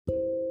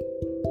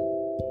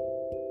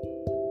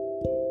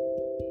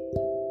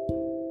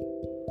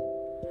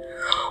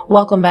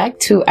Welcome back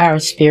to our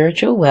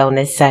spiritual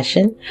wellness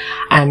session.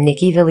 I'm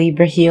Nikki, the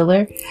Libra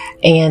healer,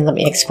 and let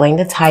me explain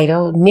the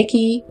title.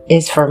 Nikki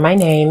is for my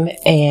name,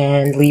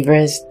 and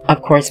Libra is,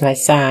 of course, my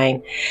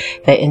sign,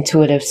 the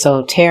Intuitive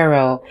Soul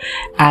Tarot.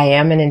 I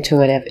am an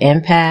intuitive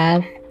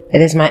empath. It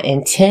is my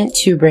intent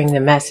to bring the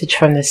message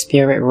from the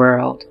spirit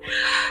world.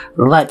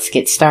 Let's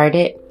get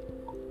started.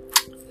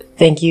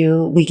 Thank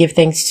you. We give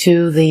thanks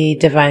to the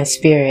divine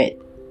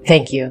spirit.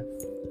 Thank you.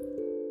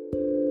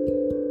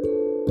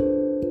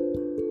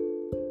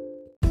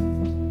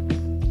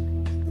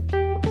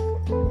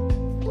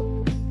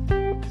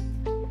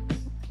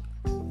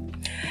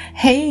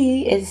 Hey,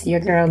 it's your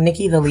girl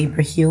Nikki, the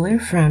Libra healer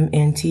from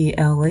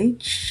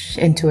NTLH,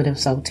 Intuitive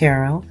Soul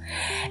Tarot.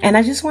 And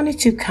I just wanted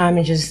to come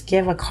and just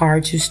give a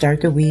card to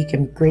start the week, a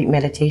great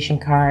meditation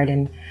card.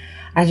 And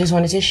I just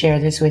wanted to share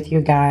this with you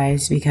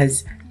guys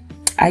because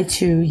I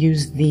too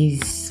use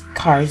these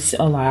cards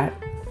a lot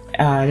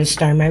to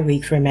start my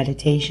week for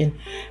meditation.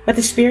 But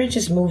the spirit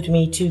just moved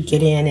me to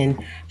get in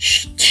and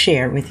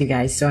share with you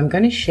guys. So I'm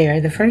going to share.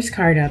 The first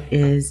card up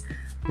is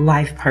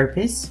Life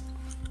Purpose.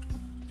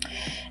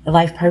 The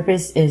life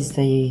purpose is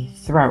the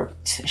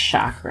throat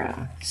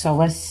chakra. So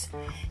let's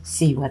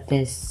see what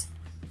this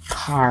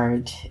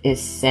card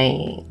is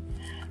saying.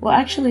 Well,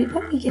 actually,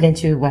 let me get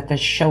into what the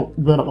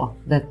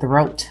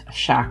throat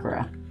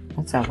chakra.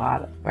 That's a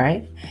lot,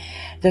 right?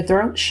 The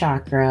throat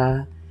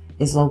chakra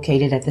is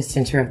located at the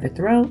center of the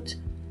throat.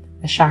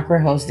 The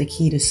chakra holds the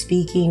key to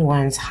speaking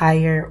one's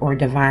higher or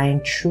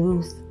divine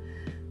truth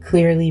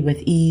clearly with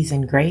ease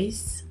and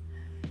grace.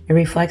 It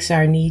reflects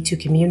our need to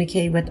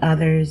communicate with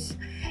others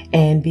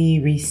and be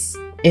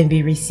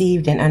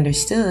received and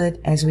understood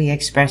as we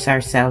express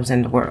ourselves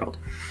in the world.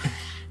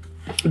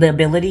 The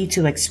ability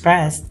to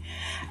express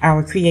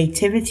our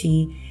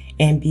creativity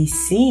and be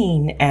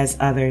seen as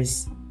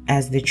others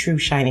as the true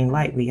shining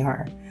light we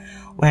are.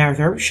 When our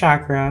throat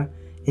chakra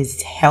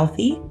is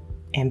healthy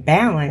and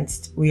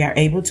balanced, we are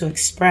able to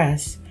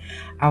express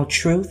our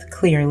truth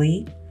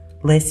clearly,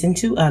 listen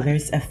to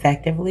others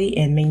effectively,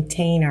 and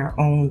maintain our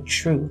own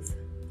truth.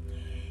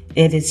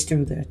 It is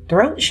through the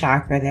throat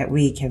chakra that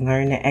we can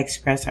learn to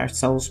express our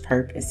soul's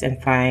purpose and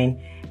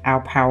find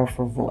our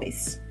powerful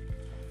voice.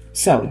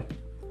 So,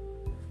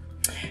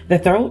 the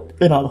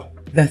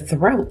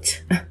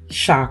throat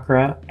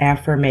chakra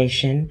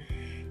affirmation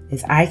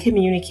is: I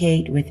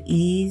communicate with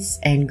ease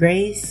and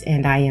grace,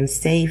 and I am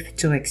safe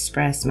to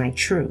express my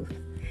truth.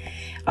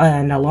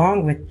 And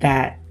along with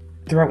that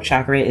throat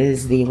chakra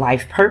is the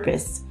life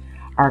purpose.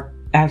 Our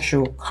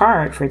actual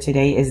card for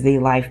today is the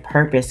life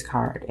purpose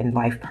card, and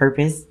life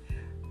purpose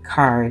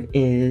card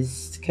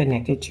is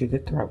connected to the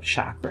throat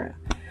chakra.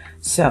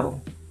 So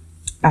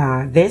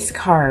this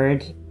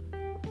card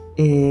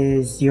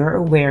is your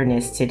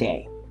awareness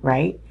today,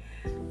 right?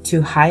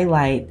 To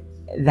highlight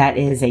that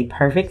is a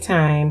perfect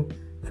time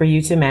for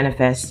you to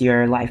manifest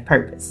your life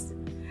purpose.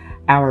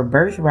 Our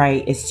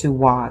birthright is to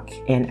walk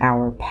in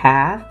our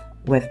path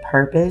with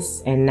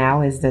purpose, and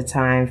now is the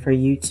time for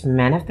you to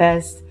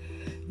manifest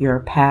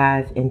your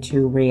path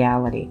into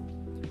reality.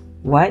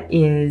 What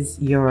is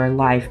your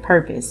life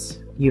purpose,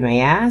 you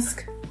may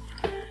ask?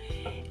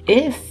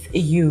 If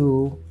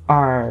you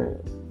are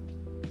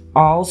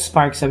all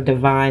sparks of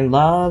divine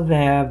love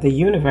of the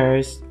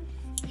universe,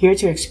 here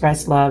to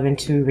express love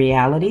into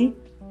reality,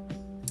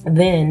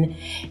 then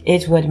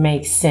it would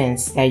make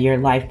sense that your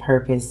life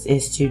purpose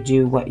is to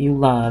do what you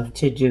love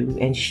to do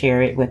and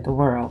share it with the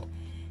world.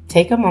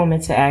 Take a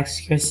moment to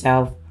ask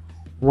yourself,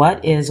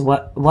 what is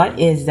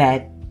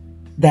that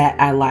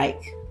I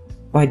like?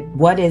 Or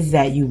what is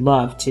that you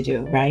love to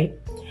do, right?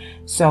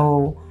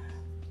 So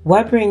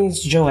what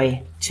brings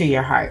joy to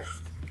your heart?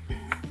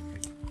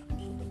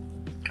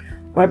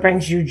 What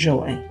brings you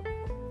joy?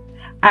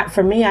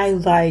 For me, I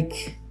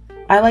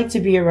like to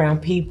be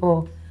around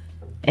people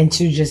and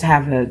to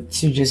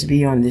just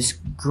be on this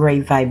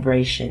great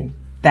vibration.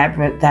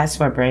 That's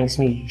what brings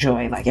me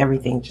joy. Like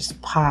everything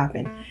just pop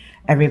and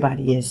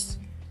everybody is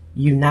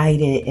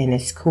united and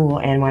it's cool.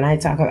 And when I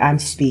talk, I'm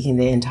speaking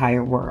the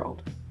entire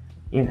world,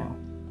 you know.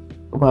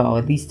 Well,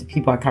 at least the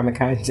people I come in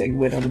contact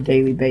with on a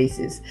daily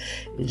basis.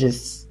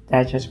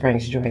 That just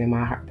brings joy to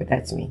my heart, but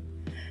that's me.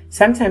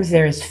 Sometimes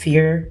there is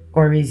fear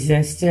or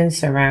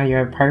resistance around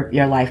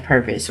your life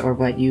purpose or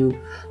what you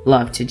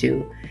love to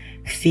do.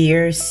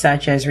 Fears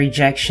such as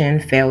rejection,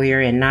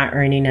 failure, and not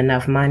earning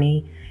enough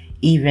money,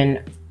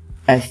 even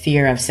a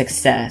fear of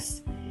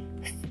success.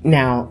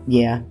 Now,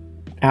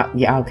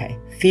 okay.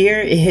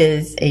 Fear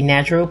is a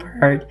natural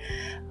part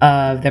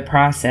of the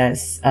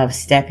process of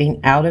stepping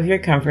out of your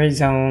comfort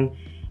zone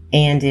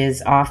and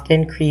is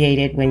often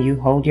created when you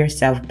hold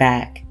yourself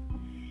back.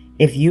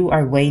 If you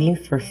are waiting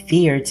for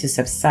fear to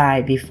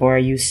subside before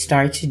you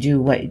start to do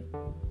what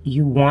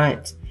you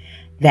want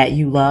that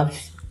you love,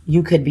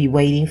 you could be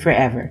waiting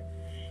forever.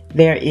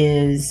 There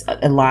is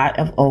a lot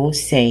of old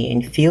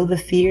saying, feel the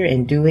fear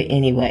and do it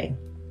anyway.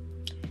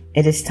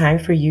 It is time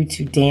for you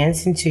to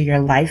dance into your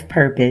life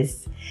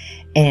purpose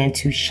and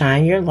to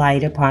shine your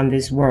light upon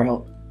this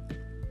world.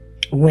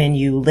 When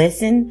you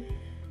listen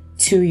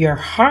to your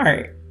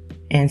heart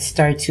and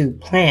start to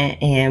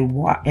plant and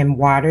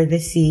water the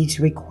seeds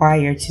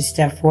required to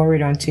step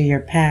forward onto your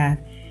path,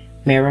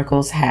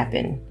 miracles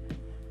happen.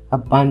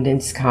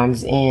 Abundance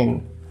comes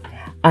in.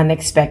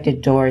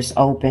 Unexpected doors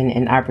open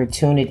and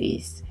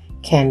opportunities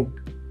can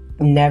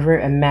never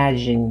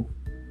imagine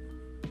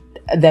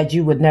that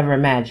you would never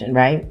imagine,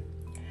 right?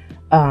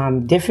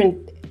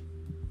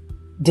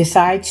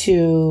 Decide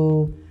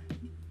to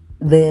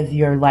live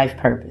your life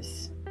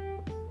purpose.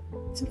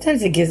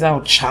 Sometimes it gets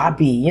all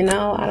choppy, you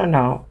know? I don't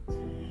know.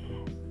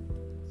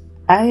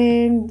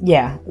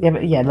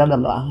 Blah, blah,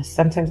 blah.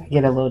 Sometimes I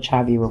get a little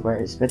choppy with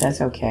words, but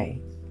that's okay.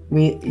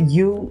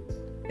 You're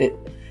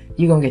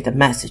going to get the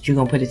message. You're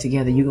going to put it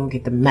together. You're going to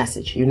get the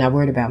message. You're not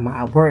worried about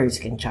my words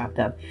getting chopped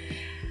up.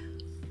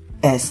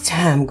 As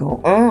time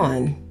go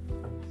on,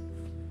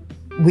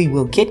 we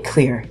will get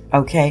clear,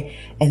 okay?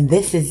 And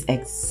this is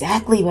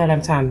exactly what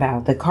I'm talking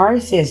about. The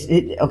card says,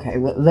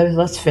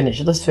 let's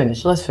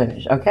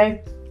finish,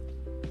 okay?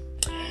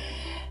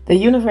 The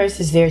universe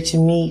is there to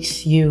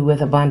meet you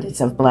with abundance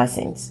of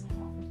blessings.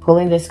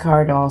 Pulling this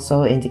card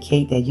also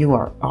indicate that you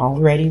are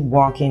already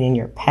walking in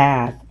your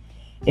path.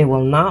 It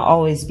will not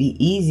always be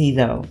easy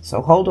though,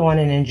 so hold on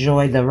and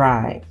enjoy the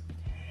ride.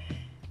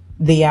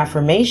 The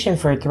affirmation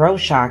for Throat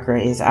Chakra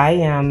is, I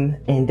am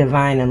in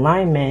divine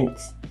alignment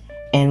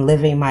and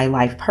living my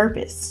life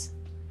purpose.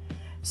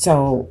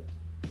 So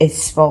it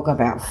spoke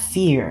about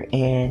fear,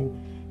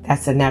 and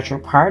that's a natural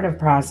part of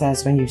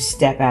process when you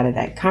step out of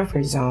that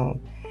comfort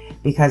zone.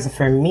 Because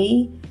for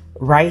me,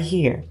 right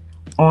here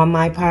on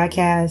my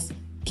podcast,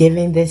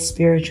 giving this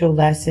spiritual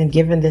lesson,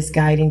 giving this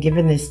guiding,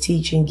 giving this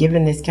teaching,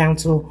 giving this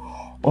counsel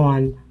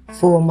on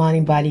full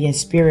mind, body, and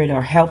spirit,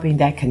 or helping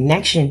that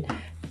connection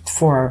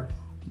for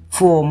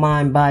full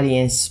mind, body,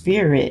 and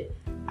spirit,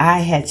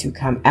 I had to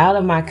come out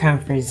of my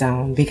comfort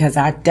zone because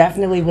I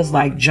definitely was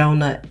like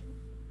Jonah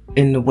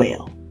in the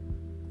whale.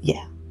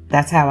 Yeah,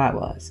 that's how I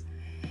was.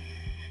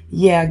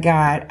 Yeah,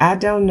 God, I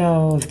don't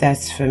know if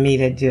that's for me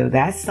to do.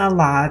 That's a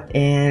lot.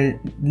 And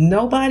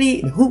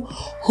nobody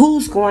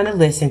who's going to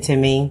listen to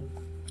me,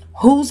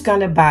 who's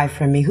going to buy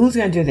from me, who's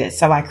going to do this.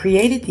 So I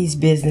created these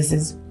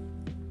businesses.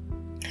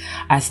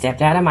 I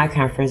stepped out of my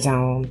comfort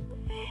zone,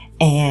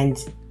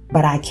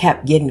 but I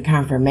kept getting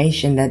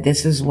confirmation that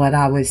this is what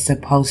I was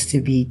supposed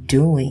to be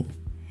doing.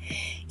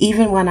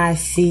 Even when I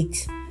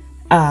seeked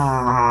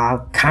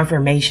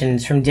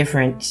confirmations from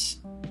different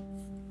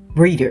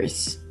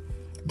readers,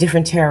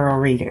 different tarot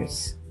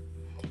readers,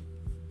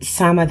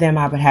 some of them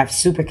I would have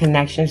super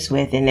connections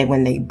with, and then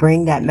when they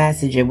bring that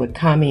message, it would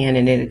come in,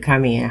 and it would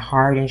come in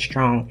hard and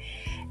strong.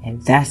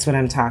 And that's what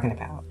I'm talking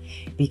about,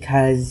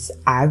 because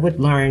I would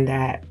learn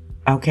that,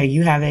 okay,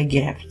 you have a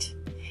gift.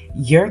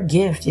 Your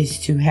gift is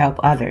to help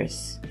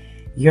others.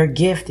 Your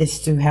gift is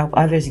to help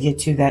others get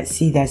to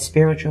see that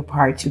spiritual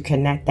part, to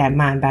connect that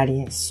mind,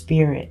 body, and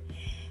spirit.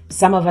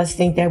 Some of us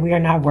think that we are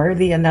not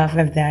worthy enough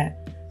of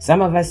that.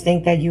 Some of us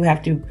think that you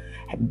have to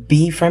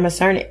be from a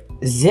certain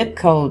zip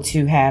code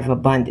to have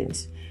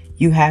abundance.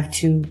 You have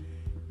to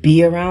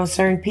be around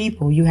certain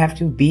people. You have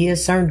to be a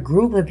certain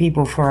group of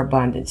people for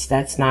abundance.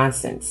 That's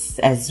nonsense.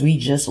 As we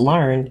just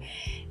learned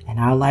in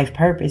our life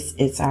purpose,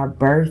 it's our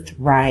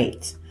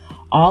birthright.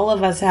 All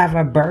of us have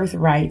a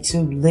birthright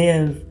to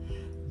live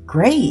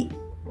great,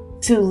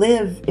 to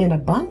live in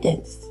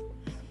abundance.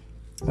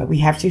 But we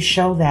have to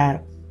show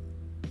that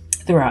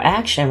through our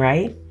action,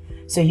 right?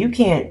 So you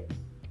can't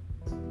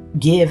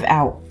give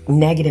out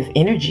negative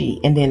energy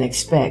and then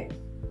expect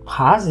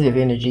positive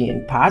energy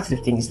and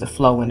positive things to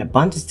flow and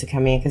abundance to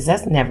come in, because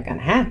that's never going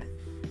to happen.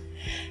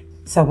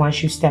 So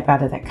once you step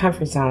out of that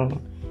comfort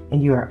zone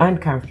and you are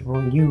uncomfortable,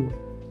 and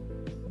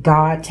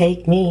God,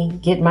 take me,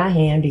 get my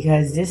hand,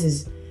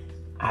 because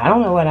I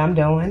don't know what I'm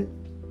doing,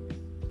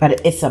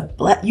 but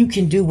you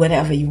can do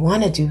whatever you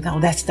want to do, though.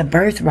 That's the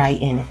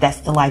birthright in it.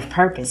 That's the life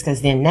purpose.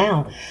 Because then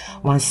now,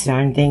 once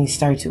certain things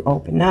start to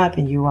open up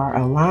and you are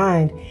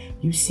aligned,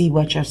 you see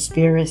what your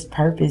spirit's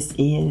purpose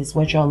is,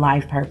 what your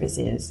life purpose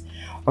is,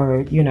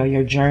 or,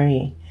 your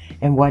journey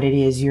and what it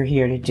is you're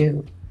here to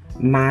do.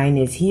 Mine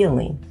is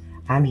healing.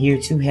 I'm here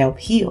to help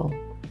heal,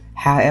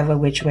 however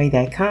which way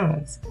that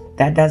comes.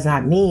 That does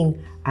not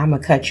mean I'm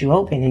going to cut you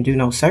open and do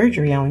no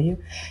surgery on you.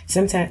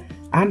 Sometimes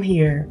I'm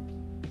here.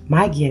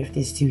 My gift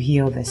is to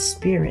heal the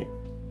spirit,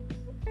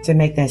 to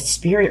make that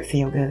spirit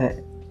feel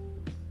good,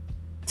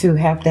 to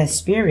help that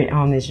spirit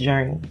on this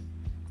journey,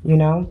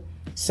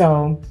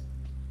 So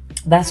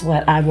that's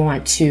what I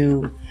want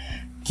to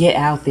get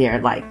out there.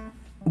 Like,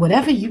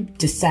 whatever you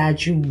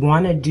decide you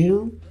want to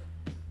do,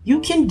 you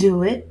can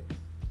do it.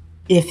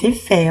 If it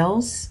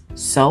fails,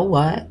 so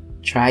what?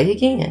 Try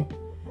again.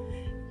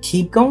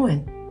 Keep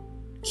going.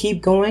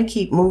 Keep going.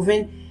 Keep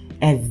moving.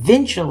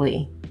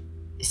 Eventually,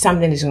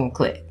 something is going to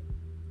click.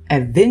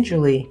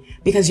 Eventually,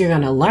 because you're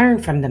going to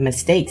learn from the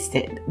mistakes.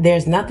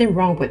 There's nothing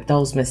wrong with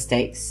those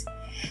mistakes,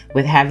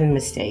 with having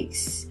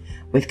mistakes,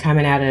 with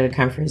coming out of the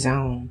comfort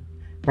zone,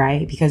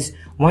 right? Because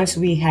once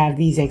we have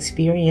these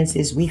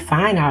experiences, we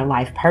find our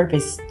life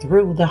purpose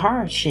through the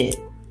hard shit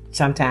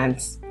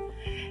sometimes,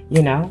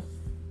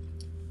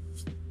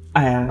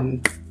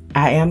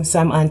 I am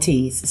some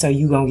aunties, so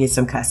you gonna get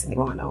some cussing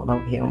going on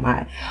over here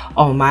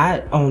on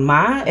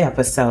my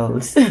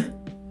episodes.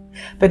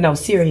 But no,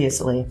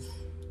 seriously,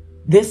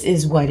 this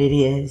is what it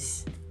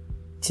is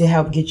to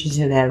help get you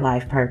to that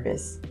life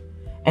purpose.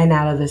 And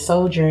out of the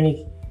soul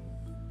journey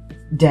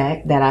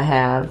deck that I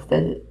have,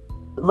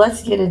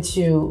 let's get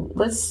into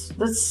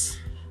let's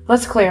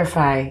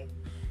clarify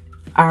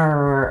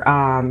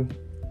our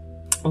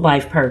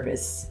life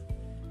purpose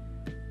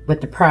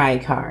with the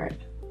pride card.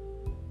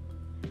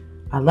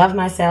 I love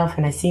myself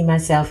and I see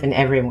myself in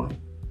everyone.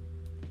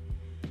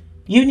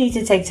 You need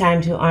to take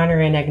time to honor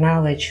and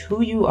acknowledge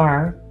who you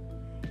are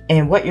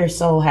and what your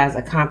soul has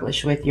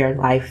accomplished with your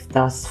life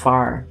thus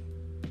far.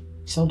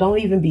 So don't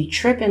even be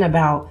tripping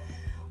about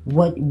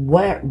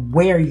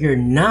where you're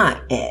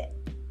not at,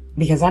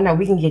 because I know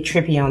we can get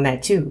trippy on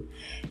that too.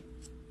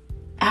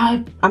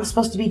 I'm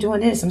supposed to be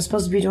doing this. I'm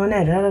supposed to be doing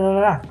that. Da, da, da,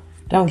 da.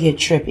 Don't get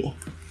trippy.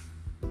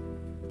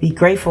 Be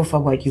grateful for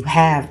what you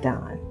have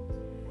done.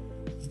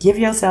 Give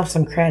yourself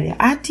some credit.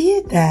 I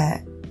did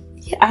that.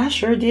 Yeah, I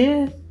sure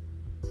did.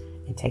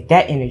 And take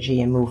that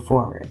energy and move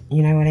forward.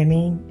 You know what I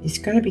mean? It's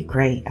going to be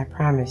great. I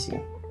promise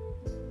you.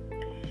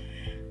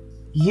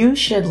 You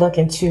should look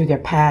into their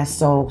past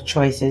soul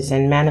choices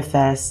and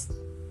and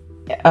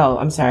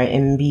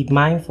be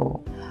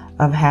mindful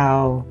of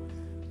how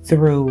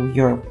through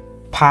your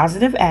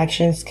positive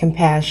actions,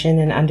 compassion,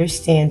 and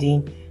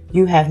understanding,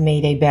 you have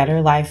made a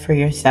better life for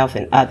yourself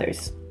and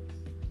others.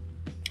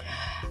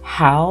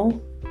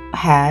 How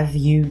have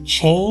you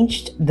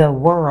changed the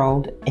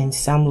world in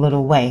some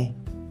little way?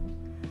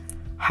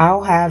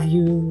 How have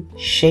you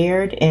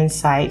shared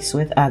insights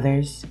with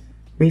others?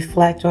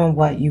 Reflect on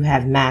what you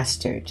have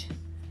mastered.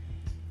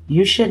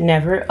 You should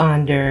never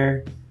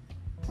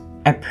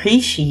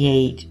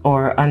appreciate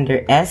or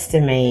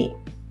underestimate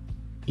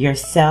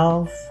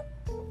yourself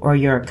or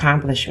your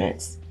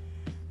accomplishments.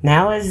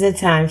 Now is the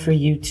time for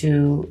you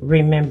to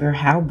remember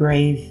how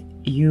brave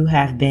you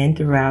have been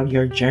throughout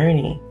your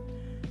journey.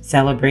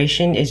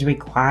 Celebration is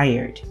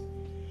required.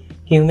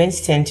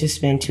 Humans tend to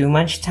spend too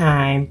much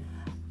time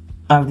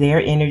of their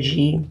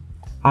energy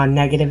on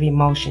negative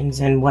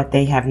emotions and what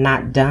they have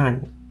not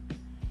done.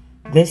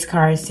 This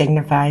card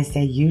signifies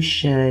that you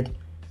should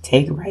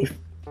take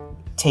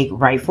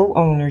rightful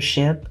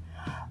ownership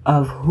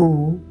of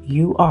who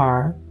you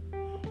are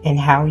and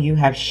how you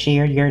have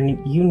shared your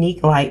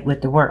unique light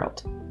with the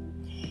world.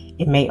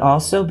 It may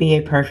also be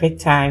a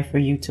perfect time for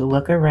you to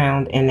look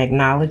around and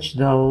acknowledge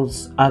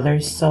those other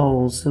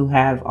souls who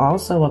have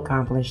also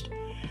accomplished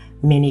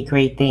many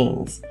great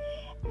things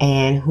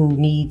and who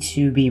need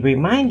to be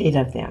reminded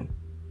of them.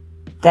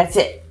 That's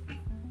it.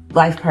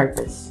 Life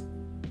purpose.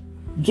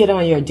 Get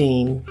on your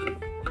ding.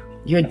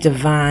 You're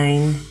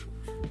divine.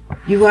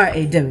 You are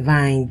a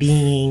divine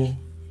being.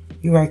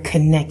 You are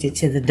connected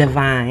to the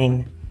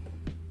divine.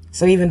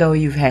 So even though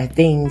you've had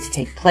things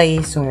take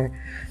place, or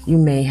you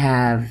may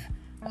have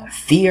a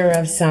fear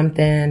of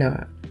something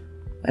or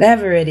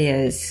whatever it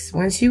is,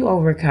 once you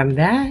overcome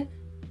that,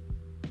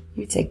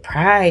 you take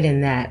pride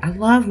in that. I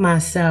love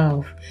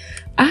myself.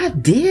 I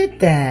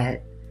did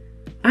that.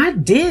 I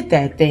did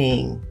that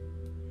thing.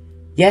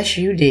 Yes,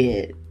 you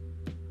did.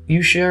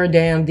 You sure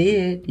damn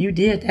did. You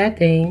did that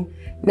thing.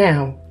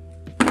 Now,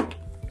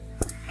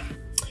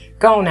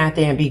 go on out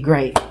there and be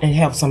great and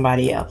help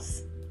somebody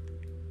else.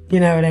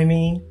 You know what I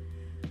mean?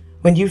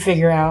 When you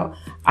figure out,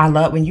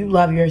 when you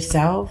love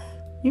yourself,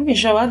 you can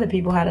show other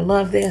people how to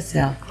love their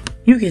self.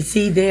 You can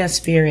see their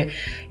spirit.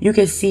 You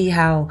can see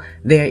how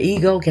their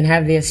ego can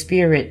have their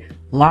spirit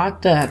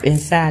locked up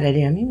inside of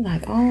them. You're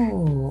like,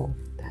 oh,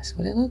 that's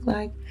what it looked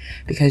like.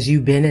 Because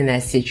you've been in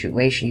that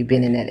situation. You've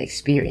been in that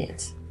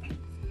experience.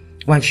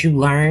 Once you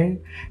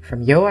learn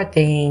from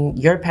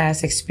your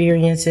past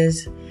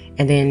experiences,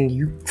 and then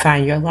you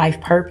find your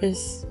life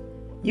purpose,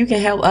 you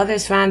can help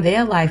others find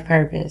their life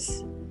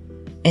purpose.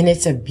 And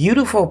it's a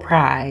beautiful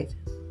pride,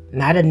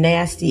 not a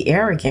nasty,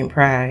 arrogant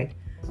pride,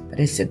 but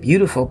it's a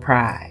beautiful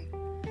pride.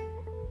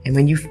 And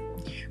when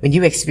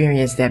you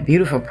experience that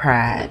beautiful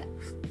pride,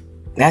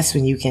 that's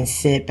when you can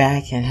sit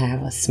back and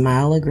have a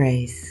smile of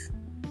grace.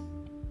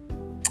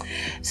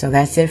 So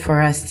that's it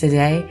for us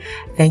today.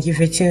 Thank you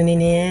for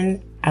tuning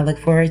in. I look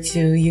forward to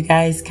you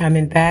guys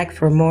coming back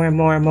for more and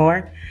more and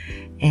more.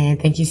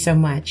 And thank you so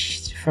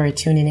much for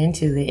tuning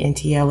into the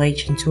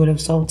NTLH Intuitive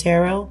Soul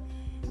Tarot.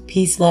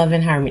 Peace, love,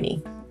 and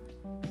harmony.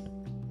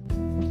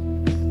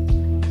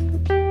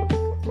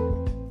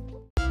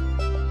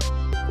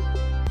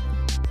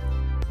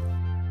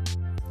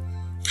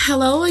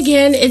 Hello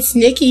again, it's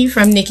Nikki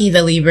from Nikki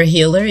the Libra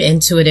Healer,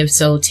 Intuitive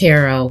Soul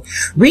Tarot.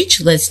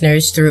 Reach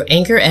listeners through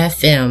Anchor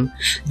FM.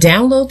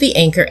 Download the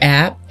Anchor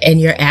app in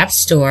your app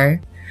store.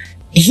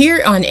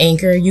 Here on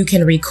Anchor, you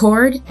can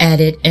record,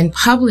 edit, and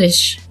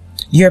publish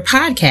your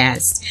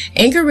podcast.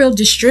 Anchor will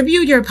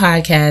distribute your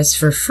podcast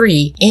for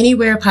free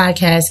anywhere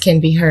podcasts can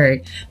be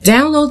heard.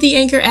 Download the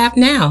Anchor app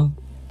now.